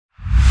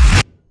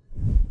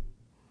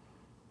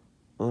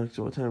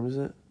Alexa, what time is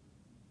it?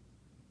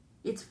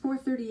 It's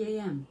 4:30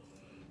 a.m.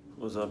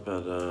 Was up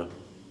at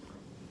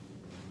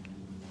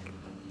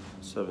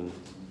 7.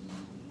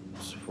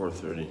 It's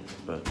 4:30,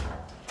 but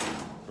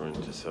going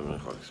to 7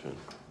 o'clock soon.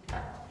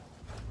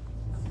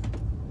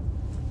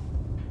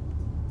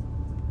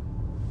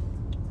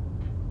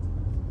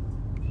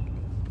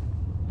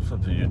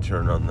 Flipped a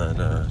U-turn on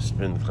that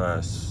spin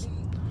class.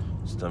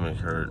 Stomach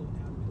hurt.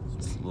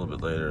 It's a little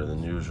bit later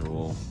than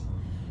usual,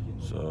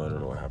 so I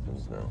don't know what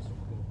happens now.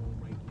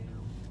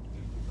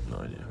 No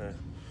idea.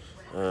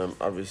 Okay.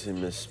 Obviously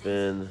missed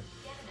spin.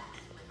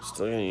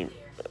 Still gonna eat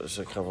just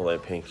a couple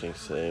light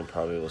pancakes today, and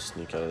probably will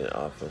sneak out of the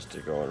office to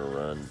go on a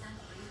run.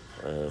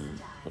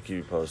 I'll keep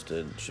you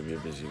posted. Should be a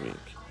busy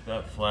week.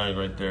 That flag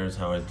right there is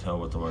how I tell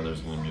what the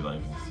weather's gonna be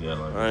like in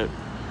Seattle. All right.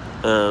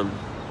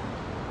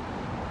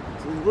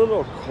 It's a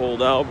little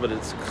cold out, but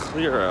it's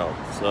clear out,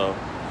 so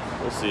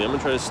we'll see. I'm gonna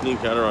try to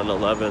sneak out around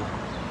 11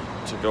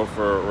 to go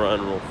for a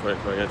run real quick.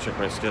 But I gotta check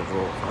my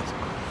schedule,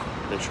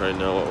 make sure I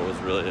know what was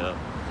really up.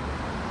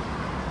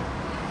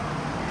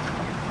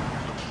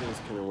 It's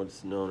kind of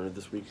what's known, or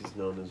this week is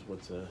known as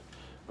what's a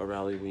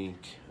rally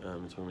week.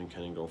 It's when we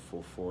kind of go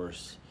full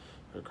force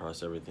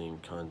across everything: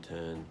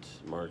 content,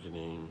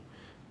 marketing,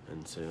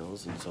 and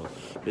sales. And so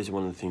basically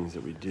one of the things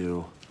that we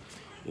do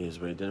is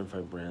we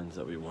identify brands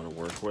that we want to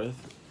work with,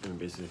 and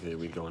basically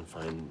we go and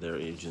find their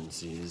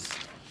agencies,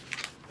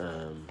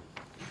 and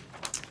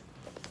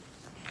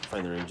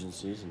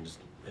just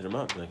hit them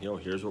up. Like, yo,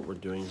 here's what we're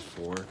doing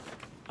for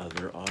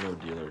other auto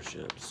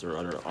dealerships or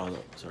other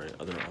auto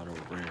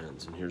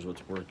brands, and here's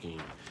what's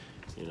working.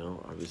 You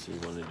know, obviously we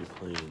want to do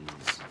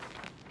planes.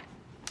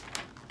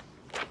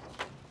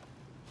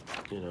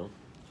 You know,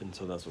 and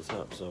so that's what's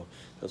up. So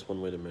that's one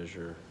way to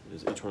measure,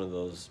 is each one of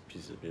those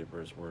pieces of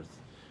paper is worth,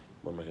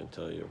 what am I going to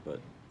tell you, but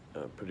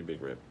a pretty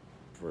big rip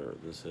for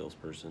the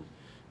salesperson,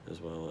 as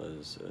well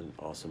as an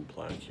awesome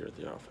plaque here at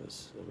the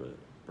office of a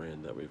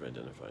brand that we've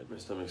identified. My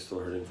stomach's still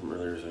hurting from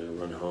earlier, so I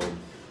run home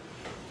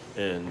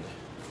and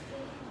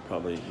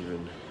probably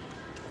even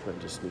try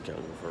to sneak out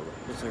and go for a run.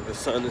 Looks like the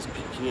sun is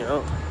peeking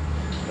out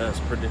as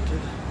predicted.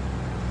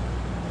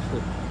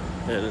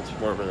 And it's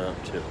warming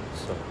up too,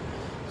 so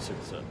see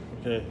what's up.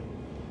 Okay,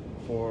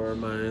 for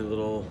my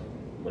little,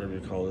 whatever you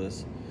call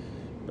this,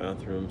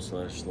 bathroom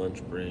 /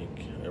 lunch break,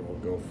 I will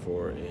go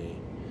for a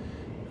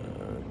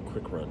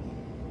quick run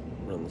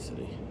around the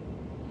city.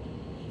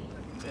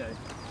 Yeah,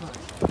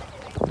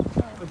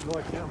 I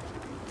like him.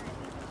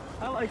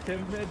 I like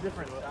him. They're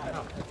different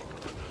style.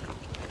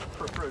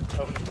 Prefer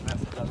Tony to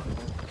mess it up.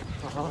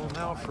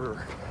 Now for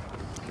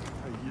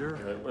a year.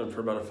 All right, went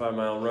for about a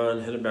 5-mile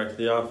run, headed back to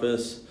the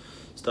office,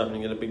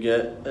 stopping to get a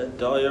baguette at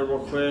Dahlia real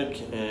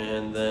quick,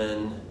 and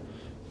then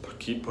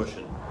keep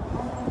pushing.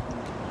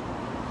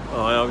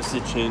 Oh, I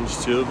obviously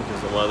changed too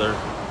because the weather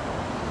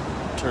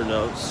turned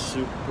out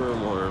super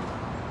warm.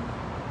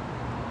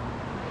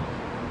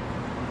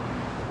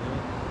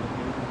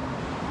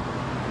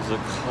 There's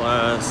a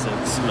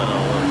classic smell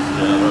of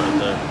Seattle right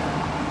there.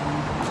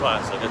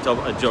 Classic. I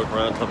joke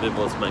around, tell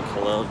people it's my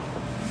cologne.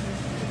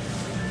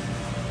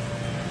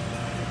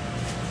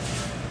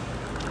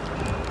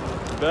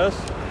 Best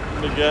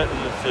baguette in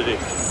the city.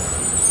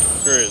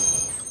 Period.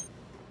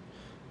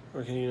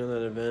 Okay, you know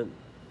that event?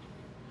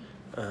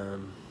 I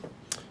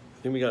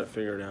think we got it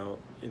figured out.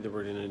 Either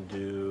we're gonna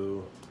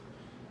do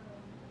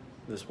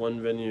this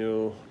one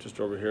venue just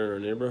over here in our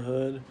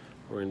neighborhood,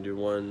 or we're gonna do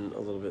one a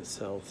little bit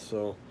south.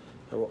 So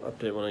I will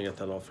update when I get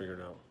that all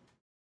figured out.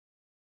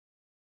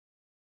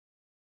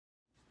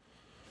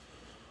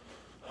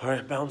 All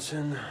right,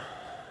 bouncing,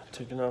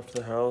 taking off to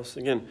the house.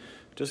 Again,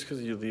 just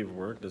because you leave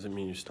work doesn't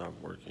mean you stop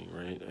working,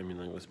 right? I mean,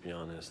 like, let's be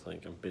honest.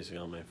 Like, I'm basically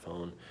on my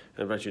phone.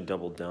 And I've actually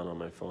doubled down on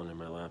my phone and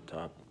my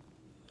laptop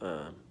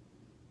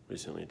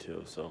recently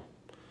too. So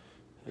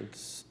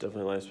it's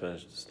definitely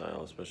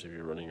lifestyle, especially if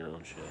you're running your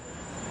own shit.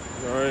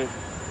 All right.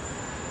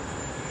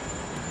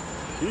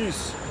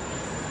 Peace.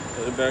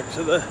 Headed back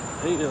to the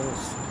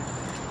hills.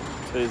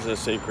 Today's a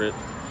sacred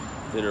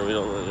dinner. We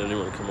don't let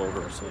anyone come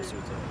over, so let's see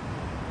what's up.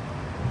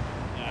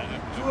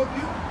 Two of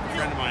you? A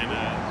friend of mine,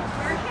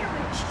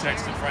 she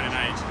texted Friday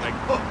night. She's like,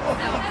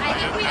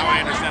 now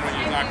I understand what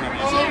you're talking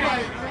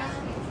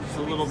about. It's a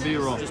little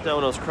B-roll. Just now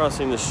when I was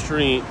crossing the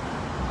street,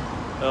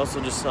 I also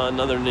just saw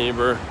another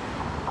neighbor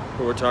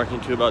who we're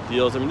talking to about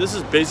deals. I mean, this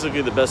is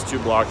basically the best 2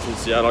 blocks in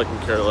Seattle. I can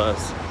care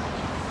less.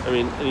 I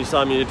mean, and you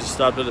saw me just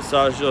stopped at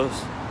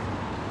Assaggio's.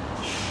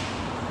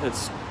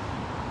 It's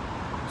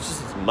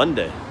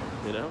Monday,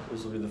 you know?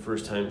 This will be the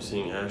first time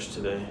seeing Ash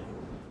today.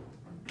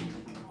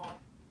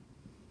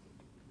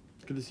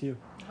 Good to see you.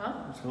 Huh?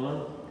 What's going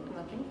on?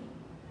 Nothing.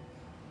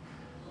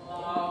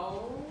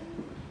 Hello.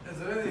 It's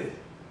ready.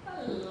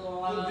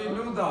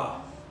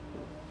 Hello.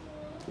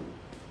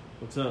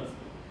 What's up?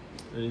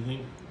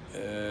 Anything?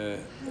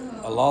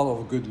 A lot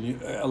of good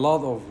news, a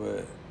lot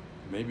of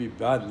maybe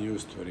bad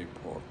news to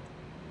report.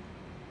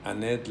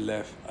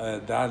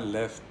 Dan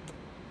left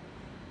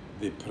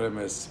the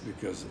premise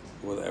because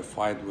with a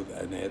fight with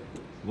Annette.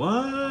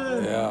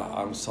 What? Yeah,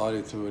 I'm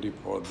sorry to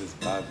report this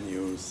bad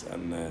news,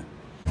 and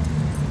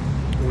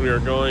we are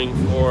going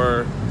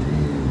for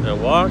a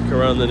walk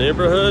around the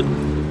neighborhood.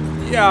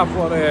 Yeah,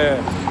 for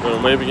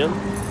a Wave again.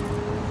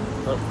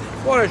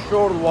 for a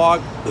short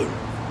walk.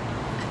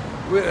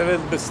 We're a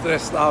little bit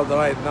stressed out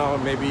right now.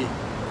 Maybe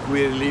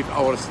we relieve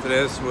our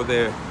stress with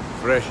the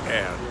fresh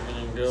air.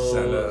 We're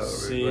gonna go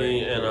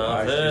see an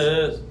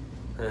office.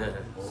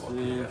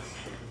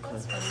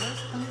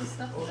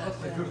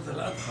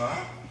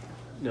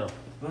 No.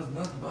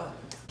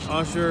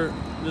 Osher,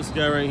 this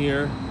guy right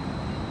here,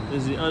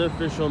 is the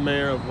unofficial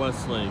mayor of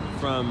Westlake.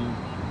 From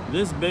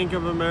this Bank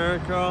of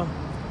America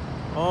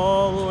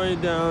all the way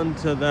down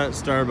to that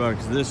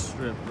Starbucks, this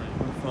strip right.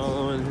 We're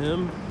following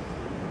him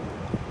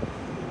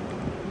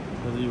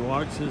as he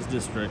walks his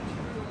district.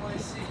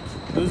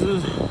 This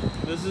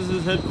is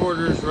his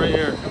headquarters right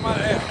here. Come on,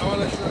 hey, I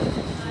want to show you.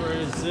 This is where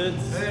he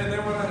sits. Hey, they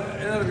want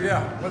to interview.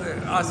 Yeah, what they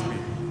ask me.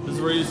 This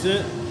is where you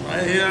sit.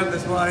 Right here,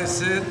 this is where I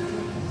sit.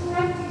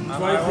 And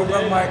Twice I a order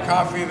day? my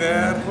coffee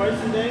there.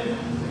 Twice a day?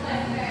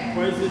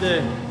 Twice a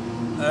day.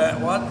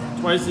 What?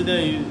 Twice a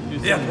day you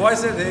sit. Yeah,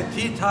 twice a day.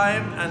 Tea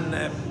time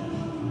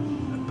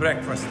and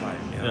breakfast time.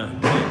 Yeah.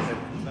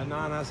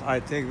 Bananas, I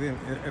take them.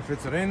 If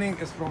it's raining,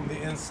 it's from the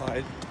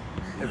inside.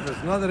 If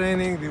it's not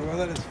raining, the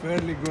weather is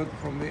fairly good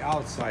from the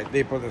outside.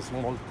 They put a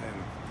small tin.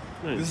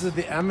 Nice. This is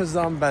the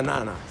Amazon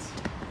bananas.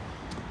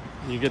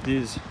 You get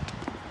these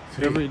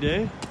 3 every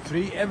day?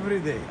 3 every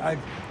day.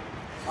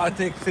 I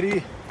take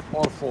 3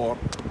 or 4.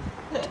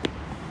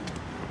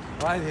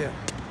 Right here.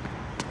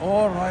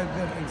 All right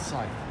there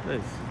inside.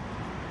 Nice.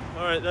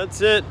 All right,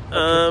 that's it.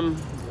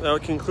 That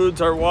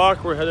concludes our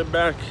walk. We're headed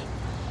back.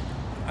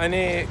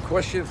 Any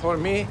question for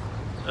me?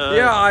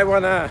 Yeah, I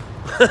wanna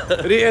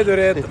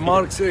reiterate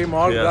Mark's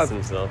remark that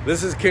himself.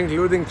 this is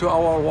concluding to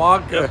our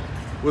walk Yep.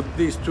 with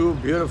these 2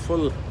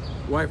 beautiful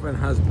wife and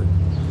husband.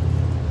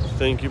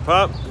 Thank you,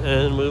 Pop,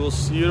 and we will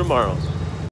see you tomorrow.